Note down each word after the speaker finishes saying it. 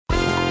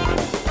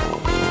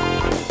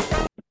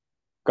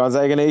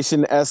Gonzaga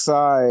Nation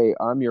SI.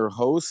 I'm your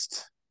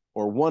host,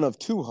 or one of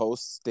two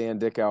hosts, Dan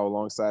Dickau,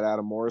 alongside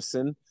Adam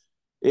Morrison.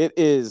 It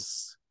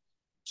is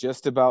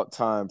just about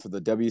time for the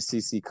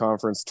WCC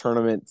Conference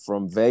Tournament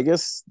from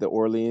Vegas, the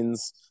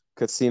Orleans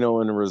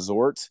Casino and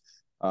Resort.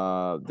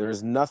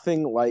 There's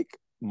nothing like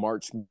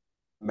March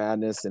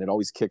Madness, and it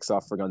always kicks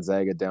off for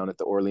Gonzaga down at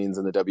the Orleans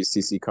in the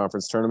WCC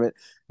Conference Tournament.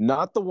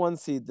 Not the one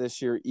seed this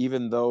year,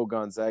 even though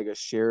Gonzaga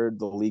shared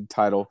the league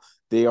title.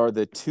 They are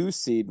the two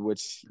seed,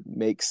 which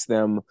makes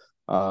them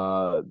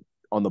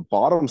on the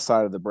bottom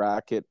side of the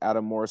bracket.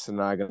 Adam Morrison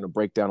and I are going to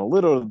break down a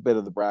little bit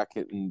of the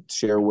bracket and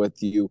share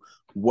with you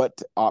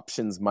what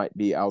options might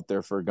be out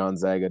there for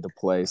Gonzaga to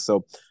play.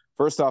 So,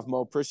 first off, Mo,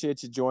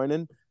 appreciate you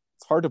joining.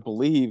 It's hard to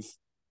believe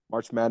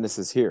March Madness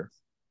is here.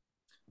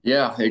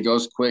 Yeah, it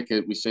goes quick.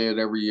 We say it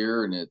every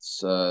year, and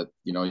it's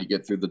you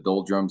get through the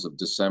doldrums of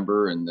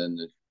December, and then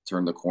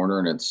turn the corner,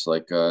 and it's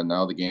like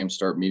now the games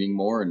start meaning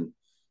more, and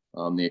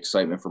the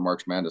excitement for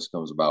March Madness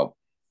comes about.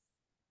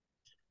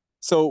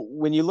 So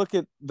when you look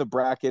at the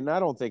bracket, and I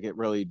don't think it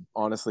really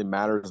honestly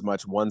matters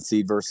much one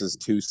seed versus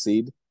two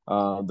seed.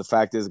 The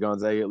fact is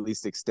Gonzaga at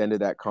least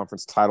extended that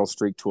conference title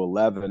streak to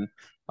 11.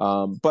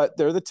 But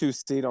they're the two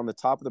seed. On the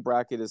top of the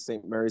bracket is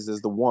St. Mary's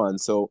is the one.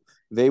 So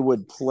they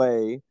would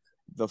play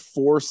the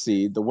four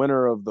seed, the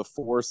winner of the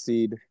four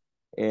seed,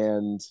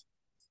 and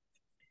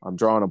I'm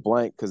drawing a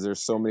blank because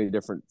there's so many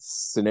different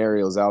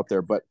scenarios out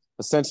there. But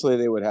essentially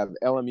they would have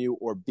LMU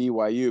or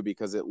BYU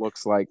because it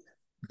looks like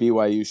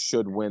BYU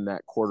should win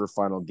that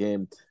quarterfinal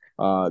game.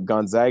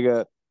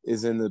 Gonzaga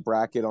is in the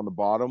bracket on the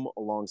bottom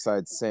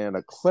alongside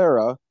Santa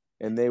Clara,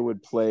 and they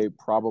would play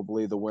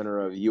probably the winner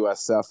of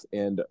USF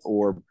and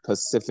or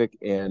Pacific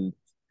and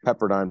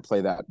Pepperdine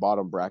play that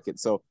bottom bracket.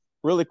 So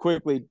really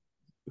quickly,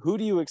 who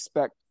do you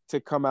expect to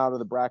come out of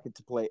the bracket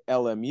to play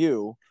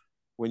LMU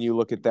when you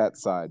look at that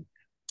side?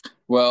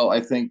 Well,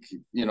 I think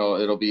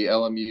it'll be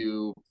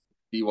LMU,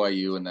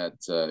 BYU in that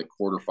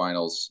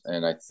quarterfinals,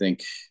 and I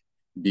think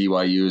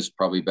BYU is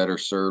probably better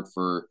served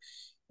for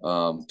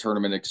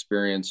tournament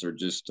experience or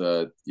just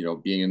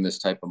being in this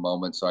type of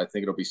moment. So I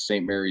think it'll be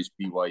St. Mary's,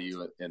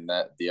 BYU in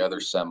that the other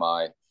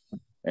semi,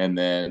 and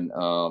then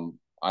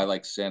I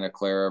like Santa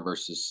Clara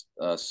versus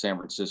San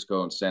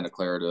Francisco and Santa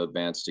Clara to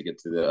advance to get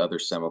to the other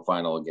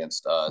semifinal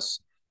against us.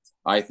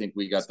 I think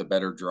we got the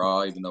better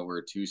draw, even though we're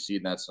a two seed.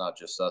 And that's not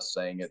just us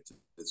saying it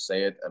to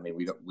say it. I mean,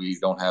 we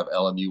don't have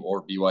LMU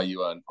or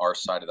BYU on our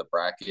side of the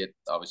bracket.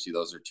 Obviously,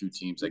 those are two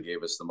teams that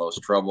gave us the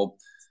most trouble.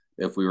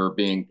 If we were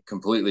being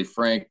completely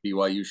frank,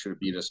 BYU should have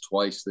beat us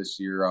twice this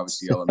year.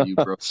 Obviously, LMU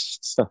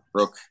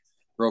broke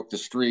broke the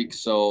streak.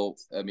 So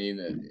I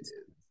mean,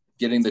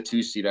 getting the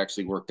two seed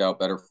actually worked out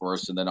better for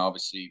us. And then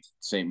obviously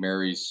St.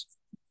 Mary's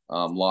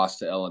lost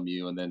to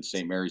LMU, and then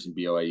St. Mary's and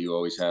BYU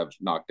always have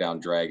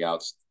knockdown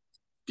dragouts.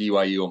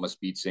 BYU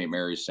almost beat St.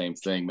 Mary's, same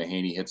thing.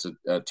 Mahaney hits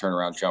a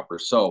turnaround jumper.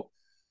 So,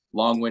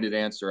 long-winded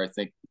answer. I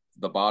think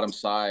the bottom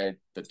side,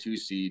 the two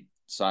seed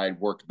side,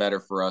 worked better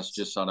for us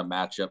just on a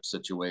matchup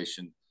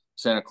situation.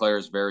 Santa Clara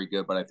is very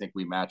good, but I think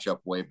we match up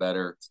way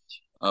better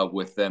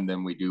with them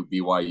than we do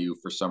BYU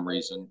for some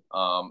reason.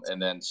 And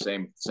then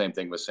same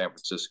thing with San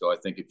Francisco. I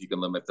think if you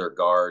can limit their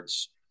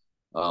guards,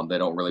 they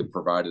don't really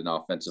provide an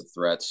offensive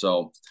threat.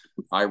 So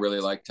I really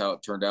liked how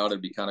it turned out.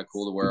 It'd be kind of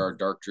cool to wear our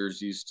dark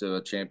jerseys to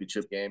a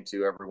championship game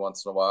too every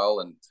once in a while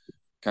and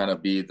kind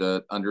of be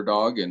the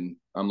underdog. And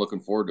I'm looking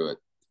forward to it.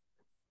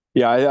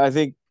 Yeah, I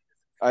think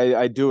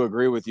I do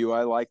agree with you.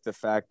 I like the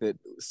fact that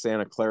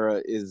Santa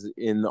Clara is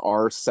in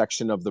our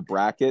section of the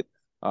bracket.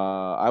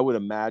 I would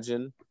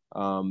imagine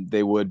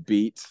they would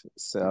beat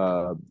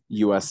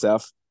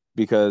USF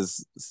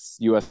because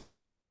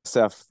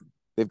USF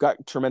they've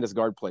got tremendous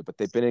guard play, but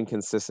they've been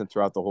inconsistent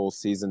throughout the whole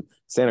season.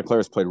 Santa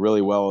Clara's played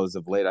really well as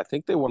of late. I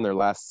think they won their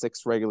last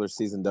 6 regular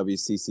season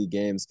WCC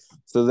games,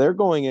 so they're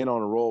going in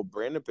on a roll.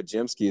 Brandon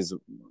Pajemski is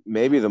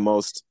maybe the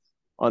most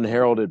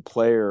unheralded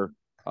player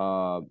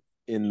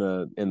in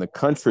the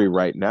country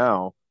right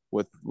now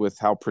with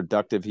how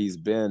productive he's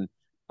been.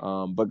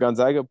 But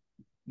Gonzaga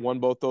won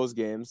both those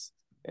games,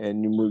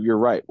 and you're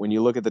right. When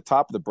you look at the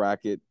top of the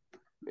bracket,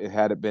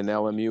 had it been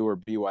LMU or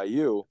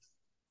BYU,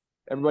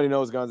 everybody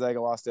knows Gonzaga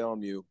lost to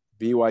LMU.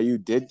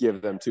 BYU did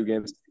give them 2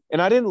 games.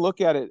 And I didn't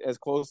look at it as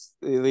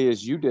closely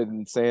as you did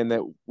in saying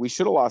that we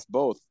should have lost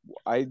both.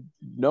 I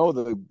know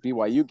the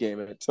BYU game,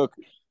 and it took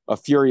a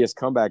furious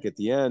comeback at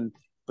the end.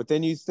 But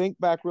then you think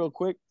back real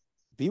quick,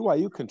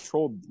 BYU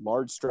controlled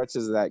large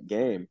stretches of that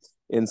game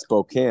in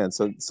Spokane.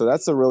 So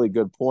that's a really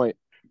good point.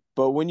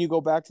 But when you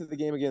go back to the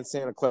game against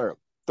Santa Clara,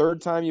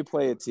 third time you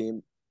play a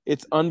team,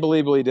 it's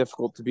unbelievably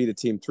difficult to beat a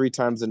team 3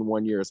 times in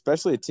 1 year,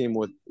 especially a team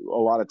with a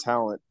lot of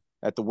talent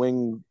at the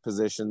wing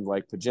position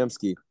like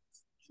Pajemski.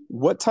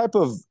 What type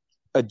of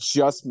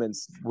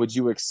adjustments would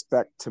you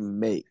expect to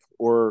make?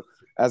 Or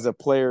as a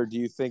player, do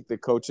you think the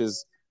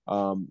coaches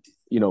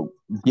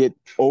get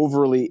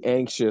overly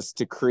anxious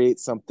to create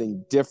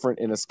something different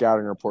in a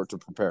scouting report to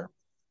prepare?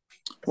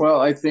 Well,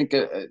 I think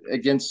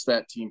against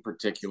that team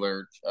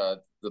particular,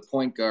 the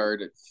point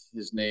guard,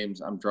 his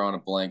name's I'm drawing a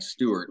blank.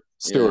 Stewart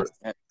Stewart.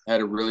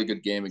 had a really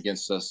good game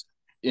against us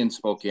in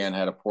Spokane,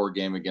 had a poor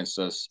game against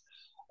us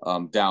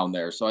down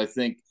there. So I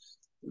think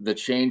the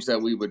change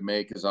that we would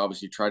make is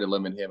obviously try to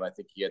limit him. I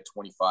think he had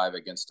 25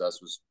 against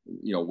us, was,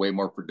 way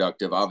more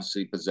productive.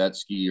 Obviously,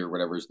 Pazetsky or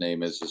whatever his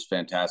name is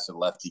fantastic.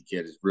 Lefty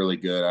kid is really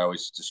good. I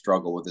always just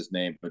struggle with his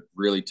name, but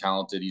really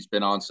talented. He's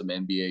been on some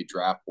NBA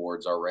draft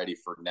boards already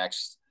for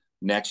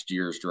next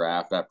year's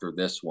draft after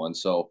this one.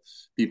 So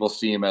people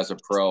see him as a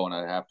pro, and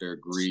I have to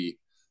agree.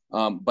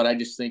 But I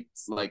just think,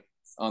 like,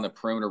 on the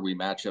perimeter, we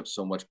match up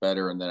so much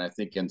better. And then I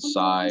think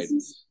inside,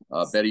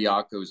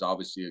 Bediako is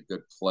obviously a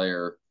good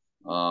player.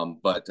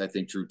 But I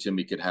think Drew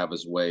Timmy could have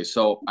his way.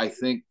 So I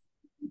think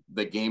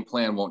the game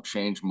plan won't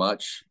change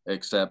much,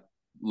 except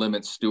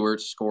limit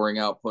Stewart's scoring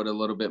output a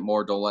little bit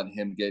more. Don't let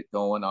him get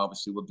going.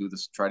 Obviously, we'll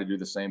try to do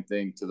the same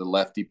thing to the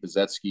lefty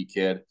Pazetsky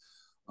kid.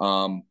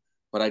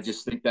 But I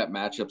just think that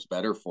matchup's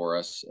better for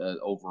us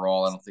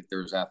overall. I don't think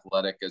they're as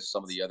athletic as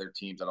some of the other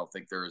teams. I don't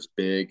think they're as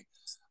big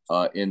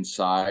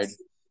inside.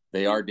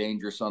 They are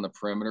dangerous on the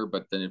perimeter,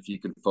 but then if you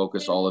can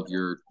focus all of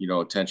your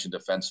attention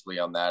defensively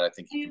on that, I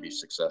think you can be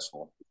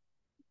successful.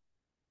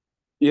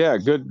 Yeah,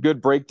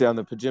 good breakdown.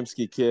 The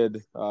Pajimski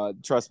kid.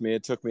 Trust me,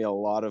 it took me a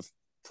lot of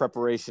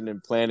preparation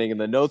and planning,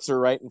 and the notes are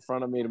right in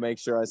front of me to make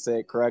sure I say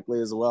it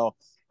correctly as well.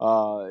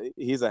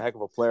 He's a heck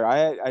of a player.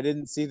 I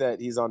didn't see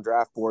that he's on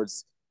draft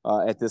boards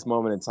at this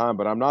moment in time,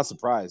 but I'm not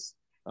surprised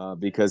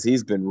because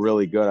he's been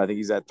really good. I think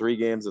he's had 3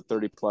 games of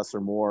 30 plus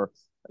or more.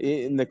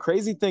 And the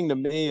crazy thing to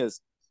me is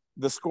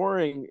the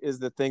scoring is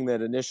the thing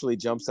that initially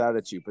jumps out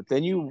at you, but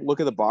then you look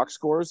at the box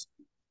scores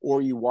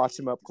or you watch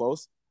him up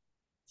close.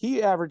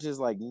 He averages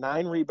like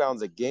 9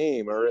 rebounds a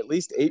game, or at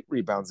least 8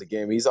 rebounds a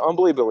game. He's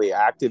unbelievably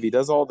active. He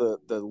does all the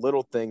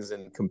little things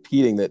in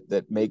competing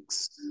that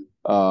makes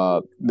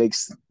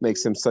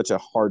him such a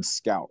hard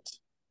scout.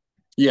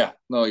 Yeah,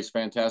 no, he's a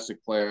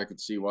fantastic player. I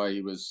could see why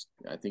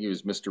I think he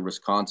was Mr.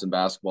 Wisconsin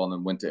basketball and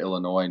then went to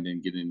Illinois and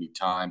didn't get any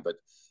time. But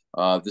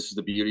this is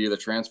the beauty of the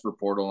transfer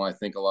portal. And I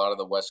think a lot of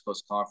the West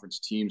Coast Conference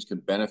teams can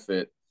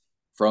benefit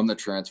from the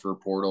transfer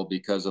portal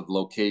because of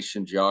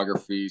location,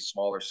 geography,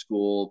 smaller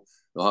school.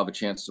 They'll have a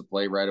chance to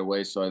play right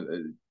away. So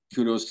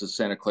kudos to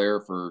Santa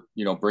Clara for,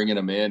 bringing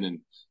him in and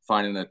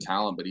finding a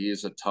talent. But he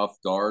is a tough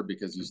guard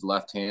because he's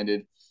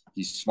left-handed.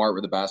 He's smart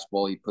with the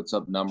basketball. He puts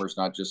up numbers,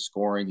 not just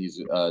scoring.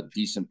 He's a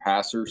decent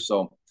passer.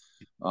 So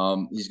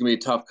he's going to be a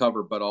tough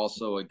cover. But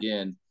also,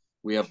 again,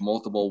 we have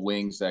multiple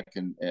wings that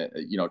can,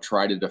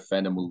 try to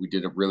defend him. We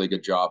did a really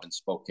good job in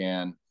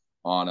Spokane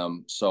on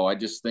him. So I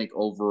just think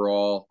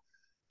overall,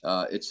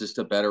 it's just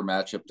a better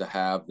matchup to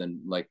have than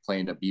like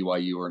playing a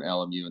BYU or an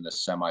LMU in the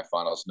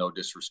semifinals. No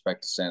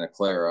disrespect to Santa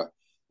Clara.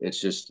 It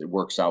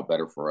works out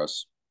better for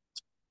us.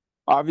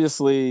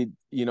 Obviously,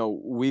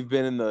 we've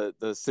been in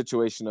the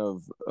situation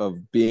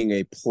of being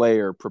a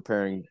player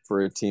preparing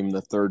for a team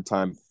the third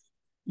time.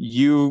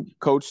 You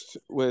coached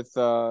with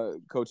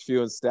Coach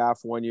Few and staff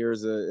 1 year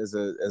as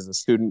a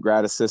student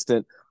grad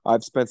assistant.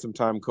 I've spent some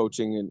time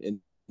coaching and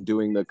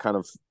doing the kind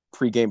of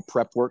pregame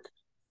prep work.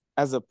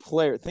 As a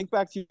player, think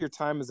back to your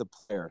time as a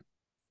player.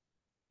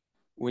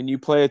 When you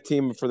play a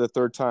team for the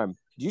third time,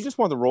 do you just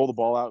want to roll the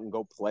ball out and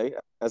go play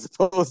as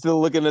opposed to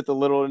looking at the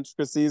little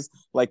intricacies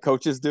like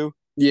coaches do?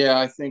 Yeah,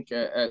 I think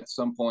at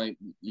some point,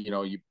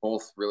 you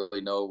both really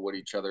know what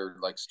each other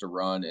likes to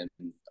run, and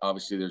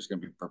obviously there's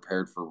going to be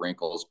prepared for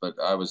wrinkles. But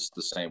I was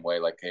the same way.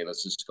 Like, hey,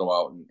 let's just go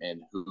out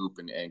and hoop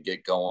and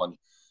get going.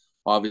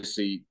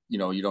 Obviously,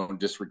 you don't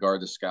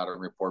disregard the scouting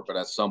report, but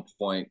at some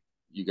point,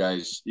 you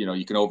guys,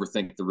 you can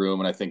overthink the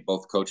room, and I think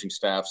both coaching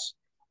staffs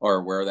are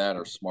aware of that,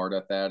 are smart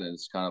at that, and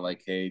it's kind of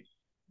like, hey,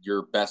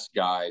 your best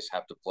guys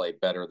have to play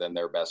better than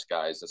their best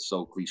guys. That's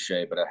so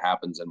cliche, but it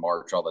happens in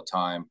March all the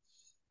time.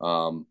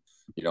 Um,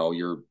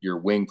 your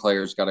wing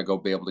players got to go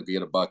be able to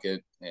get a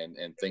bucket and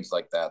things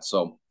like that.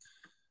 So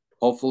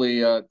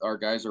hopefully our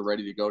guys are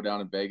ready to go down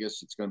in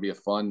Vegas. It's going to be a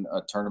fun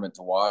tournament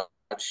to watch.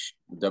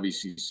 The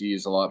WCC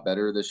is a lot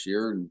better this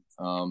year, and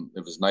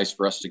it was nice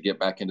for us to get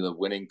back into the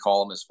winning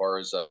column as far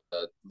as a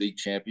league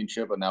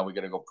championship. But now we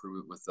got to go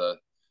prove it with the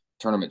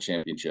tournament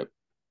championship.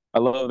 I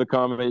love the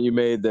comment you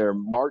made there.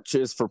 March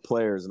is for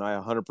players, and I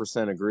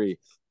 100% agree.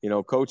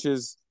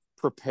 Coaches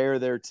prepare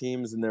their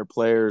teams and their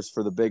players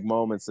for the big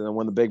moments, and then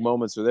when the big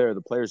moments are there,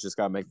 the players just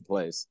got to make the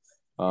plays.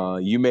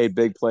 You made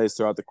big plays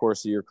throughout the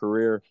course of your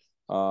career.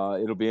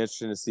 It'll be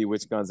interesting to see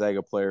which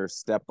Gonzaga players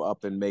step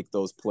up and make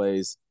those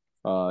plays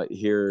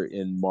here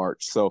in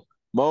March. So,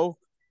 Mo,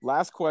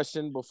 last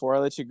question before I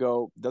let you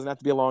go. Doesn't have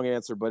to be a long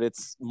answer, but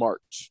it's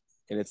March,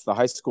 and it's the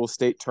high school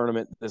state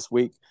tournament this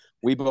week.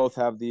 We both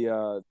have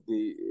the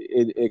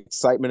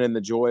excitement and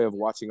the joy of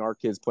watching our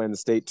kids play in the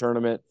state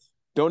tournament.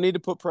 Don't need to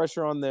put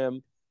pressure on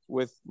them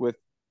with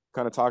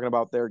kind of talking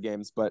about their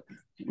games, but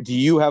do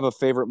you have a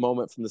favorite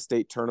moment from the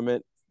state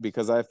tournament?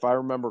 Because if I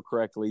remember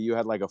correctly, you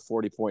had like a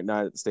 40-point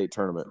night at the state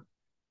tournament.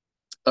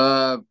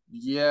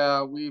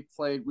 Yeah, we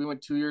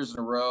went 2 years in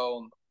a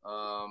row.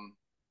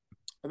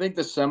 I think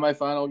the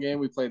semifinal game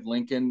we played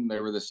Lincoln.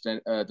 They were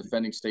the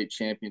defending state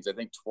champions. I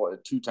think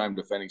 2-time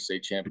defending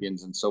state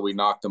champions, and so we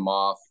knocked them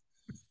off.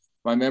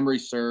 my memory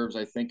serves,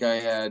 I think I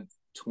had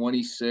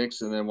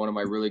 26, and then one of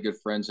my really good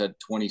friends had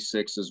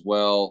 26 as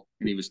well,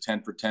 and he was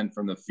 10 for 10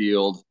 from the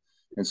field.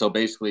 And so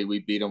basically, we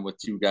beat them with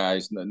two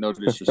guys. No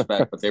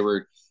disrespect, but they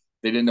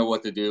didn't know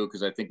what to do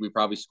because I think we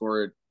probably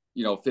scored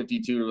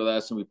 52 with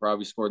us, and we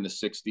probably scored in the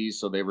 60s.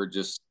 So they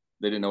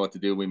didn't know what to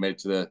do. We made it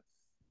to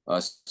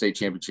the state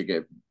championship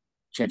game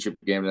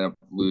and ended up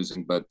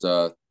losing. But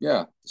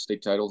yeah, the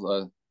state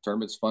title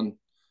tournament's fun,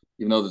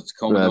 even though the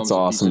That's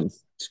awesome.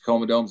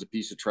 Tacoma Dome's a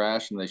piece of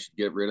trash, and they should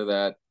get rid of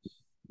that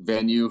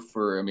venue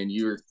for. I mean,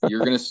 you're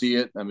going to see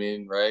it. I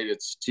mean, right?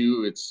 It's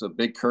a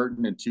big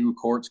curtain and two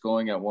courts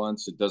going at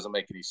once. It doesn't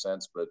make any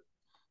sense, but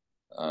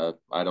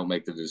I don't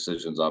make the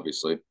decisions,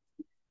 obviously.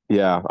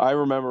 Yeah, I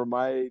remember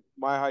my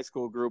high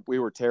school group. We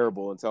were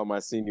terrible until my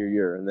senior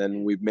year, and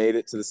then we made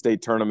it to the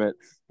state tournament.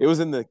 It was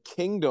in the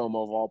Kingdom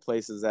of all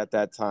places at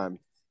that time,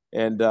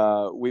 and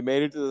we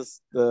made it to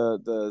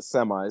the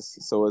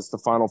semis. So it's the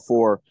Final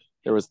Four.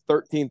 There was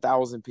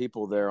 13,000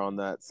 people there on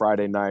that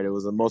Friday night. It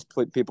was the most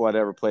people I'd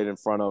ever played in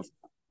front of.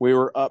 We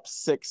were up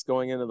 6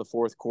 going into the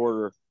fourth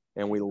quarter,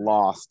 and we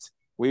lost.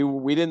 We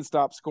didn't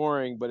stop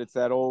scoring, but it's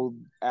that old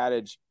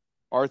adage,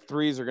 our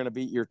threes are going to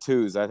beat your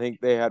twos. I think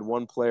they had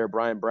one player,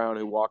 Brian Brown,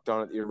 who walked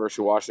on at the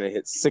University of Washington,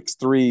 hit 6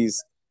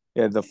 threes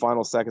in the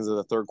final seconds of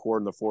the third quarter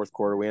and the fourth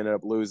quarter. We ended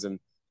up losing.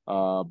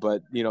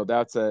 But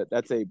that's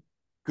a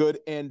good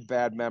and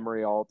bad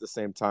memory all at the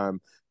same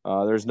time.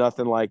 There's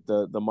nothing like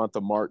the month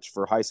of March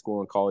for high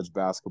school and college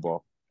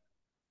basketball.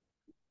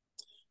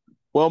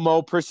 Well, Mo,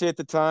 appreciate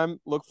the time.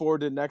 Look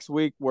forward to next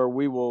week where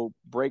we will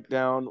break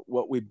down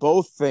what we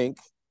both think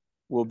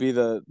will be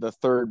the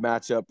third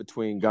matchup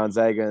between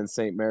Gonzaga and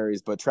St.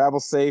 Mary's. But travel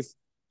safe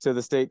to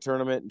the state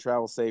tournament and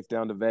travel safe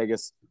down to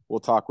Vegas. We'll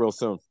talk real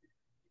soon.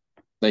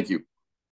 Thank you.